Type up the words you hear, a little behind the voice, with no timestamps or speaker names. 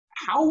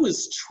how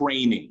was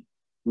training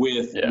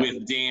with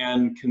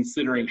Dan,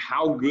 considering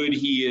how good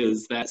he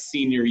is that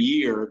senior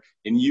year,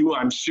 and you,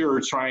 I'm sure,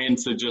 trying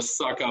to just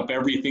suck up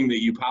everything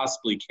that you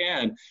possibly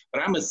can.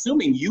 But I'm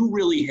assuming you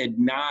really had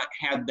not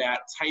had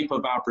that type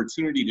of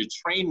opportunity to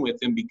train with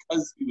him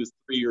because he was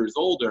 3 years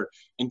older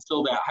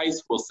until that high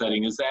school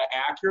setting. Is that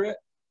accurate?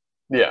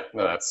 Yeah,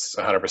 no, that's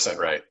 100%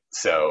 right.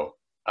 So,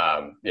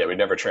 we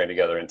never trained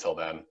together until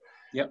then.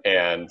 Yep.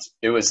 And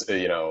it was,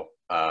 it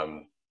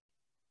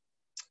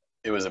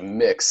was a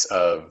mix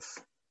of,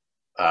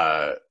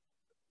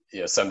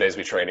 some days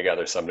we train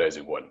together, some days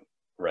we wouldn't,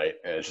 right?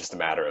 And it's just a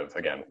matter of,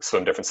 again,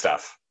 swim different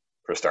stuff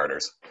for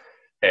starters.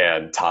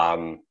 And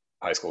Tom,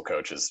 high school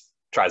coach,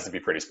 tries to be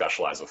pretty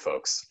specialized with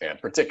folks. And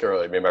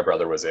particularly, me and my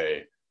brother was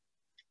a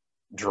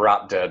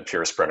drop dead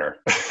pure sprinter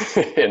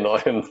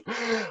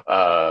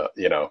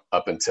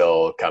up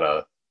until kind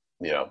of,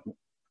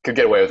 could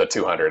get away with a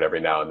 200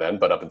 every now and then,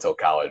 but up until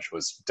college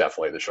was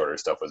definitely the shorter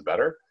stuff was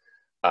better.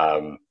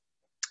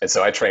 And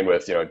so I trained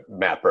with,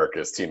 Matt Burke,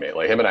 his teammate.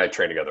 Like him and I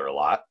trained together a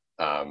lot.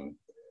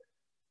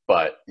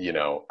 But,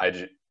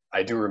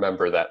 I do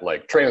remember that,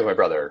 like, training with my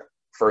brother,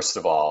 first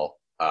of all,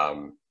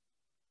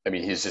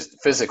 he's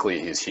just physically,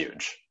 he's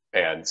huge.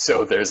 And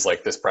so there's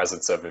like this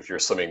presence of, if you're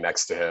swimming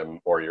next to him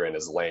or you're in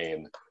his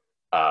lane,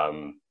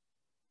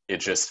 it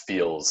just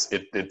feels,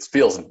 it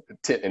feels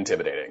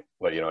intimidating.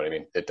 Well, you know what I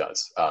mean? It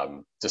does,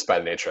 just by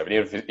the nature of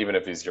it, even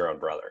if he's your own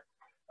brother.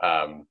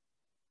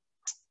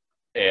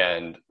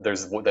 And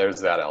there's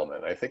that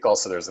element. I think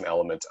also there's an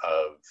element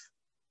of,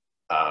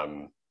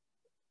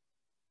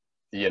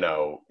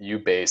 you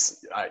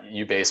base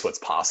what's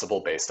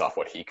possible based off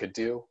what he could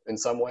do in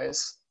some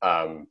ways.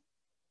 And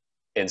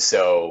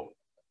so,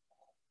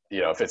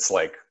 if it's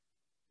like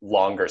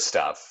longer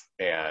stuff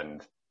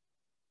and,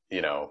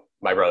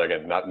 my brother,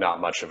 again,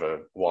 not much of a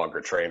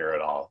longer trainer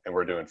at all. And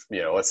we're doing,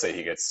 let's say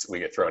we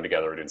get thrown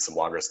together, we're doing some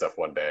longer stuff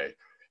one day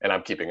and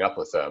I'm keeping up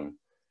with them.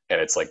 And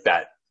it's like,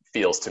 that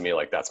feels to me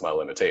like that's my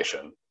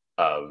limitation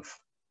of,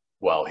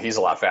 well, he's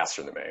a lot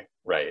faster than me.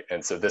 Right.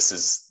 And so this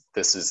is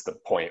the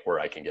point where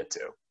I can get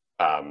to.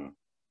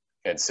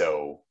 And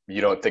so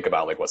you don't think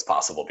about like what's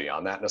possible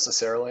beyond that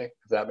necessarily,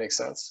 if that makes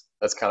sense.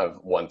 That's kind of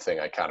one thing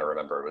I kind of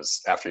remember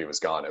was after he was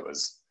gone, it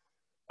was,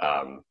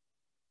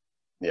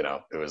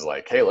 it was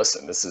like, hey,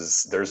 listen,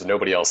 there's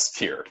nobody else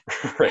here,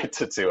 right?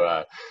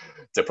 To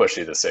push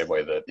you the same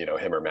way that,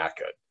 him or Matt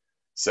could.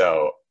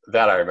 So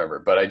that I remember,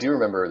 but I do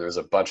remember there's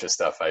a bunch of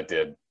stuff I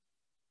did,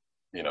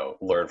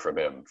 learn from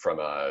him from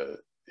a,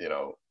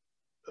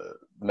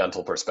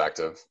 mental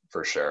perspective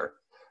for sure.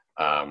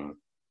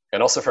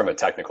 And also from a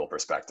technical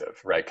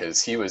perspective, right?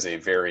 Because he was a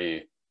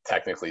very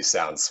technically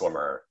sound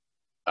swimmer.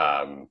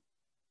 And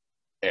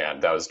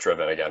that was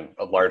driven, again,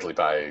 largely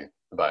by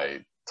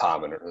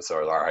Tom and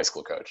so our high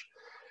school coach.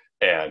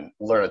 And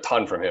learn a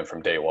ton from him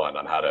from day one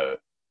on how to,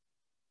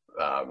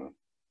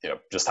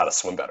 just how to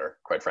swim better,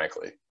 quite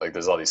frankly. Like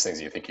there's all these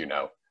things you think and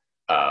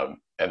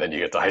then you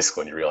get to high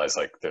school and you realize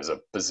like there's a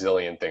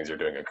bazillion things you're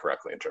doing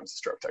incorrectly in terms of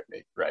stroke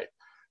technique, right?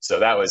 So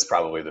that was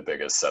probably the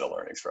biggest set of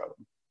learnings from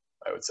him,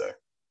 I would say.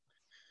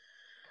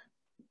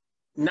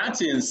 Not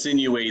to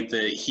insinuate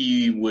that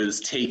he was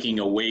taking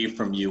away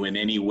from you in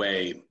any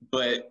way,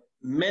 but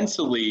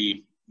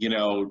mentally,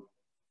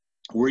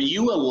 were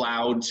you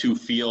allowed to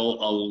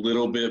feel a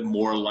little bit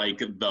more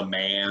like the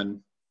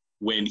man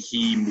when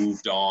he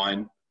moved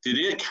on? Did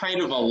it kind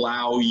of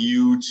allow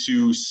you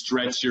to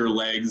stretch your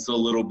legs a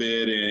little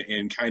bit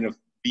and kind of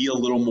be a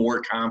little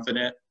more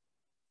confident?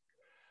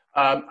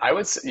 I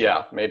would say,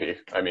 yeah, maybe.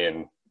 I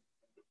mean,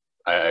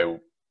 I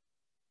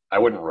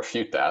wouldn't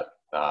refute that.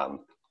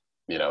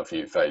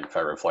 If I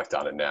reflect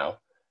on it now,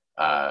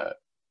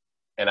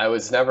 and I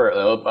was never,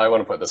 I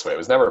want to put it this way, it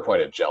was never a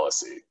point of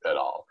jealousy at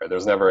all. Right? There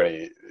was never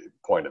any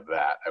point of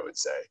that, I would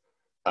say.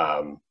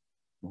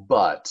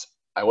 But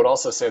I would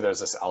also say there's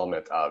this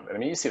element of, and I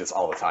mean, you see this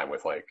all the time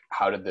with like,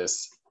 how did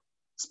this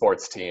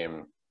sports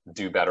team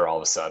do better all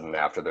of a sudden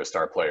after their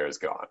star player is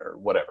gone or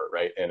whatever,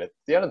 right? And at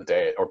the end of the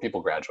day, or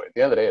people graduate, at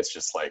the end of the day, it's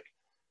just like,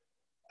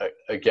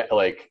 again,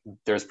 like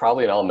there's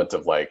probably an element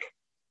of like,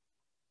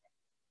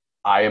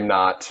 I'm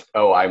not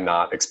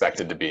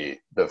expected to be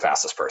the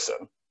fastest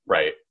person,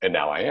 right? And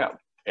now I am.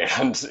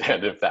 And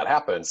if that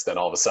happens, then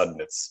all of a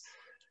sudden it's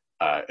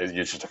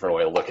just a different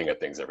way of looking at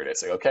things every day.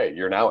 It's like, okay,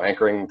 you're now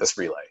anchoring this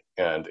relay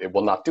and it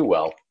will not do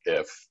well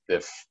if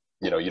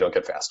you don't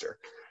get faster.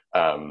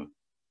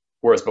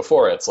 Whereas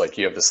before it's like,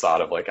 you have this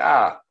thought of like,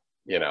 Danny's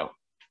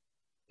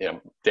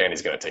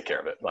going to take care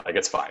of it. Like,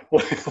 it's fine.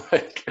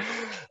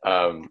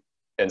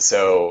 And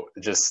so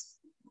just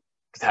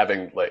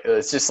having like,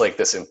 it's just like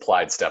this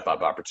implied step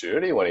up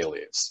opportunity when he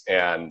leaves.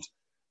 And,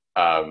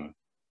 and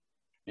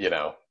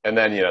then,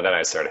 then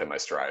I started hitting my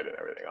stride and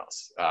everything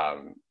else.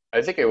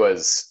 I think it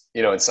was,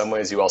 in some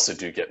ways you also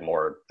do get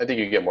more, I think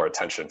you get more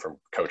attention from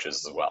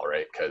coaches as well,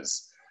 right?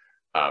 Because,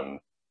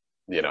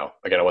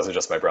 again, it wasn't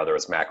just my brother, it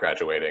was Matt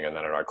graduating. And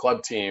then on our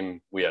club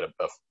team, we had a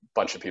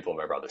bunch of people in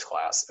my brother's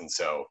class. And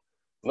so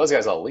when those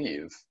guys all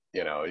leave,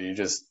 you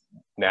just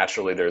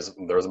naturally, there's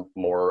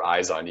more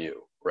eyes on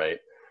you, right?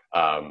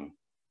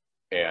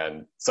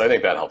 And so I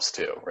think that helps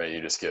too, right?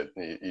 You just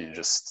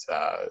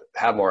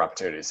have more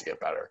opportunities to get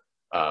better.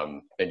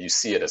 And you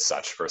see it as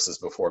such versus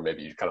before,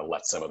 maybe you kind of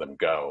let some of them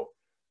go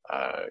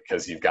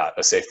because you've got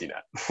a safety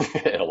net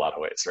in a lot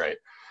of ways, right?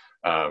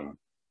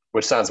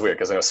 Which sounds weird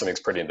because I know swimming's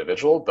pretty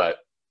individual, but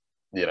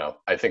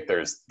I think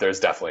there's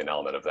definitely an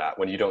element of that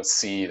when you don't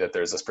see that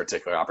there's this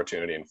particular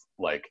opportunity and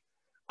like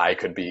I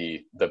could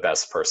be the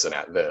best person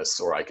at this,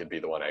 or I could be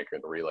the one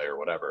anchoring the relay or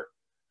whatever.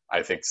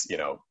 I think,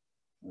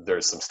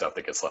 there's some stuff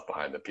that gets left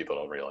behind that people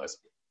don't realize.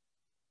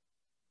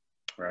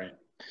 Right.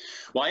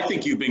 Well, I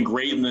think you've been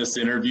great in this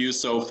interview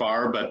so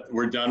far, but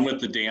we're done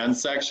with the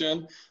dance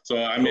section. So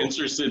I'm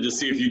interested to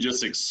see if you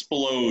just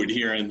explode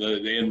here in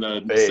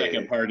the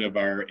second part of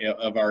our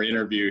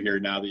interview here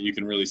now that you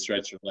can really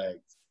stretch your legs.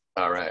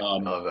 All right. I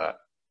love that.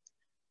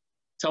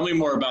 Tell me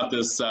more about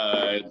this.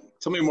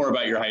 Tell me more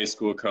about your high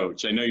school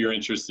coach. I know you're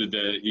interested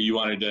you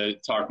wanted to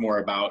talk more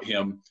about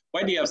him.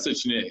 Why do you have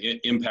such an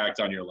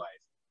impact on your life?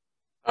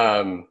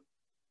 I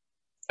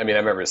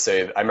remember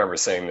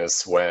saying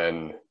this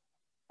when,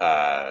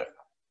 at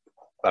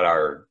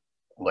our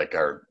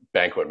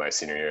banquet my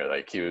senior year,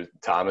 like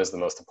Tom is the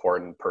most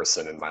important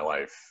person in my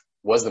life,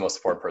 was the most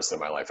important person in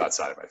my life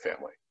outside of my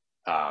family.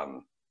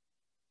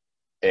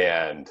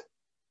 And,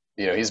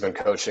 he's been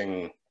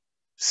coaching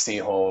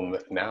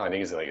Seaholm now. I think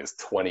he's in his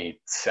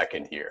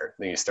 22nd year.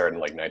 I think he started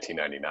in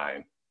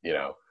 1999,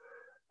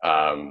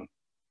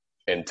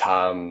 and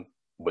Tom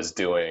was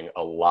doing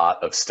a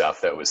lot of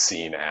stuff that was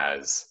seen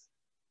as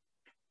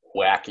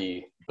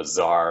wacky,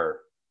 bizarre,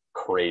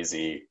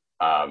 crazy,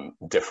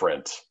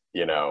 different,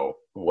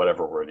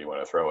 whatever word you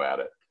want to throw at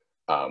it.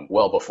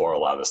 Well before a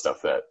lot of the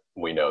stuff that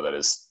we know that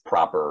is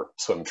proper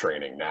swim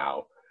training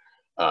now.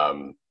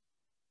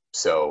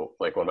 So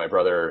when my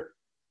brother,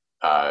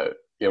 my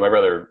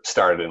brother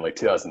started in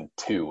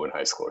 2002 in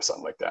high school or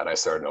something like that. And I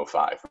started in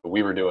 2005. But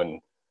we were doing,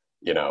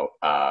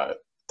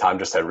 Tom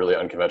just had really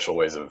unconventional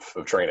ways of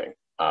training.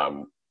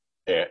 And,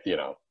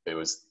 it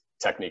was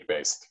technique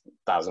based,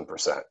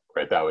 1000%,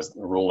 right? That was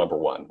rule number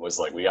one, was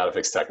we got to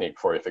fix technique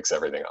before we fix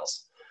everything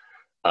else.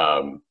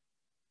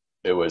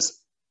 It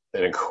was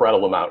an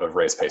incredible amount of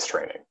race pace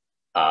training.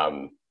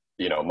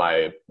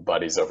 My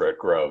buddies over at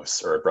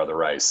Groves or at Brother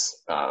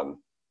Rice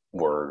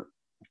were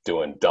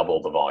doing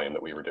double the volume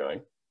that we were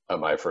doing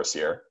my first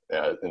year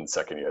and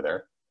second year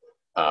there.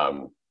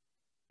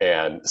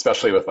 And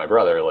especially with my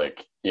brother,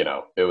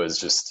 it was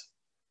just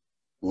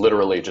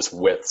literally just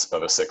widths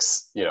of a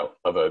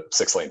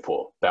 6-lane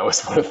pool. That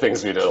was one of the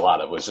things we did a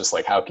lot of, was just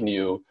how can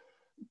you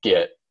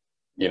get,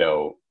 3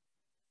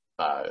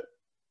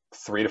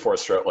 to 4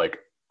 stroke,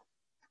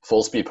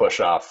 full speed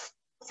push off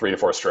 3 to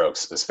 4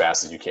 strokes as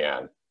fast as you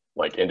can,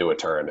 into a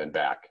turn and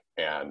back,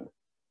 and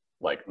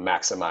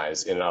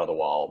maximize in and out of the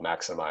wall,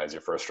 maximize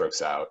your first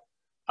strokes out,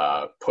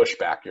 push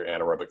back your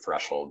anaerobic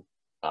threshold,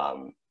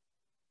 that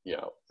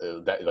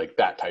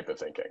type of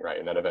thinking. Right.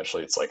 And then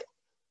eventually it's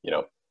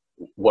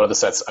one of the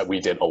sets we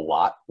did a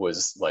lot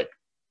was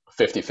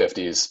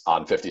 50/50s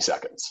on 50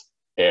 seconds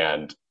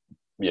and,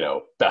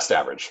 best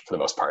average for the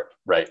most part.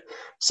 Right.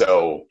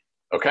 So,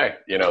 okay,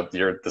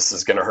 this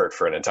is going to hurt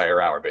for an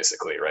entire hour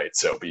basically. Right.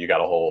 So, but you got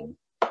to hold,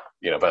 by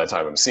the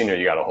time I'm a senior,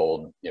 you got to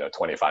hold,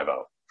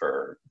 25-0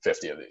 for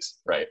 50 of these.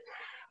 Right.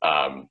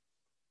 And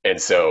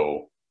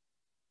so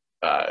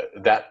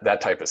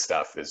that type of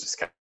stuff is just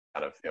kind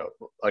of,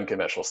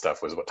 unconventional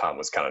stuff was what Tom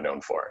was kind of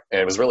known for.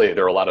 And it was really,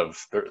 there were a lot of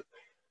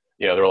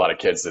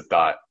kids that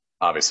thought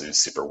obviously it was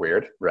super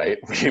weird, right?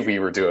 We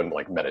were doing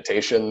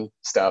meditation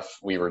stuff.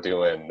 We were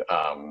doing,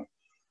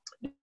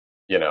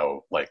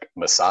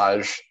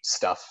 massage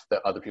stuff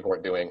that other people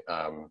weren't doing.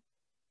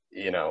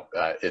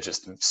 It's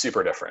just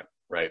super different.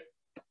 Right.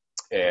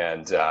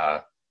 And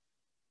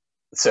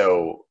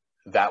so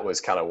that was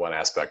kind of one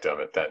aspect of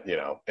it that,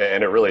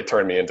 and it really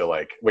turned me into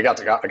I got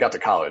to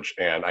college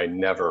and I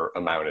never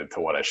amounted to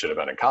what I should have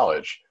been in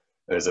college.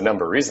 And there's a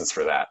number of reasons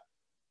for that.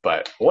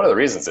 But one of the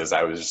reasons is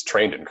I was just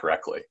trained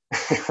incorrectly.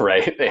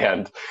 Right.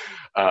 And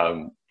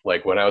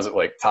when I was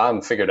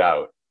Tom figured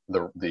out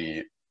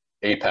the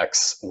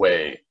apex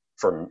way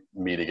for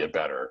me to get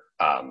better.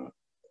 And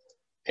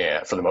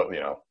for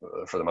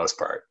the most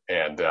part,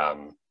 and,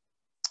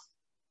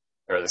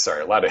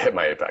 allowed to hit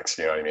my apex,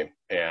 you know what I mean?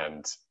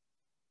 And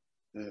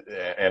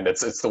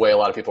it's the way a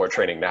lot of people are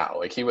training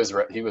now. He was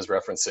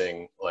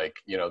referencing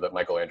that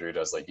Michael Andrew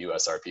does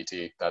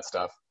USRPT, that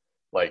stuff.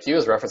 He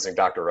was referencing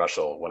Dr.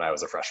 Russell when I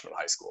was a freshman in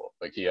high school.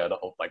 He had a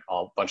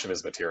bunch of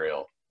his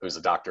material. Who's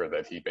a doctor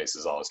that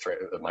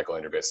Michael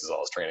Andrew bases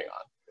all his training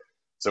on.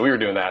 So we were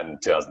doing that in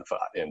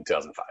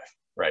 2005,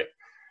 right?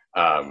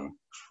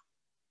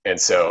 And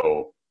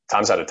so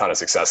Tom's had a ton of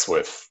success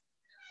with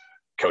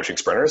coaching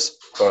sprinters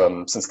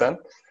since then.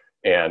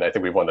 And I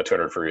think we've won the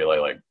 200 free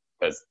relay,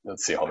 as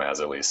Seaholm has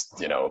at least,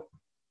 the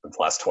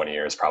last 20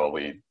 years,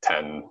 probably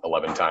 10,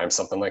 11 times,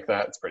 something like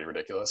that. It's pretty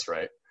ridiculous,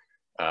 right?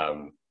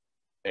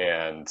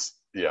 And,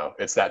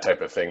 it's that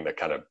type of thing that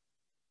kind of,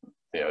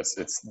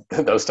 it's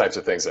those types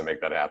of things that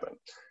make that happen.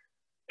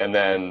 And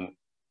then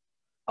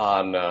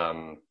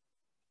on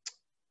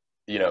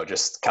you know,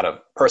 just kind of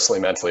personally,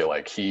 mentally,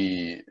 like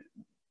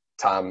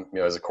Tom, you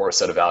know, has a core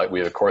set of values. We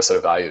have a core set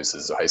of values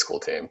as a high school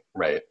team,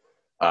 right?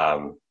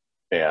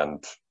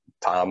 And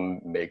Tom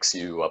makes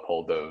you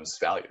uphold those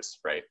values,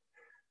 right?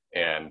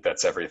 And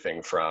that's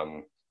everything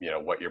from, you know,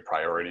 what your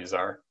priorities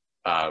are,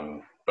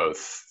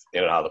 both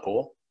in and out of the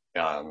pool.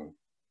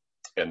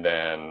 And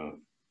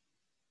then,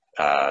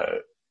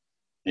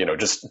 you know,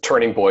 just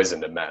turning boys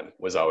into men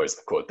was always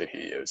the quote that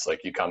he used.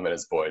 Like, you come in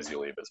as boys, you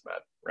leave as men,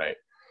 right?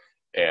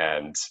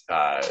 And,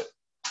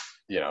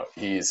 you know,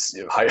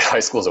 high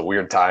school is a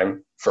weird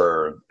time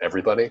for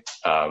everybody,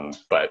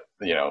 but,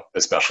 you know,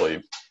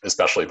 especially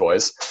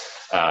boys.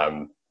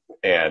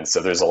 And so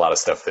there's a lot of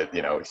stuff that,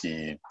 you know,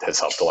 he has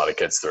helped a lot of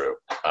kids through,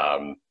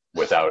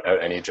 without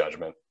any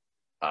judgment.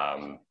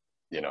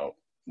 You know,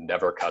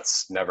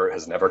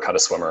 has never cut a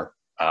swimmer,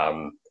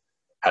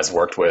 has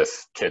worked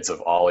with kids of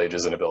all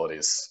ages and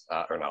abilities,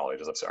 or not all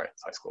ages, I'm sorry,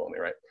 it's high school only,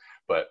 right?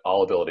 But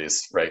all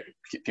abilities, right?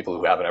 People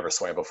who haven't ever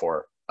swam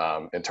before,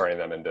 and turning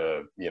them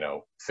into, you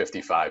know,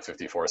 55,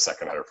 54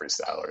 second 100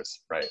 freestylers,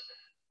 right?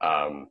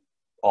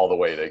 All the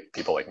way to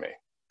people like me.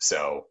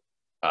 So,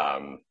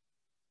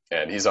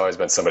 and he's always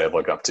been somebody I've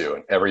looked up to,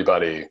 and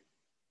everybody,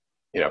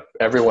 you know,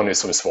 everyone who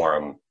swims for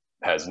him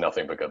has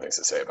nothing but good things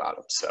to say about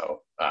him.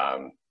 So,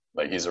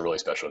 like, he's a really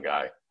special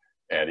guy,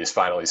 and he's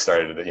finally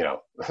started to, you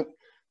know,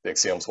 the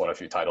Seaholm's won a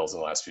few titles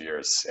in the last few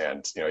years,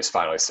 and, you know, he's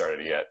finally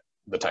started to get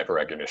the type of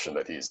recognition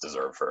that he's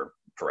deserved for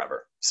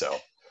forever. So,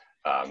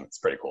 it's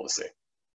pretty cool to see.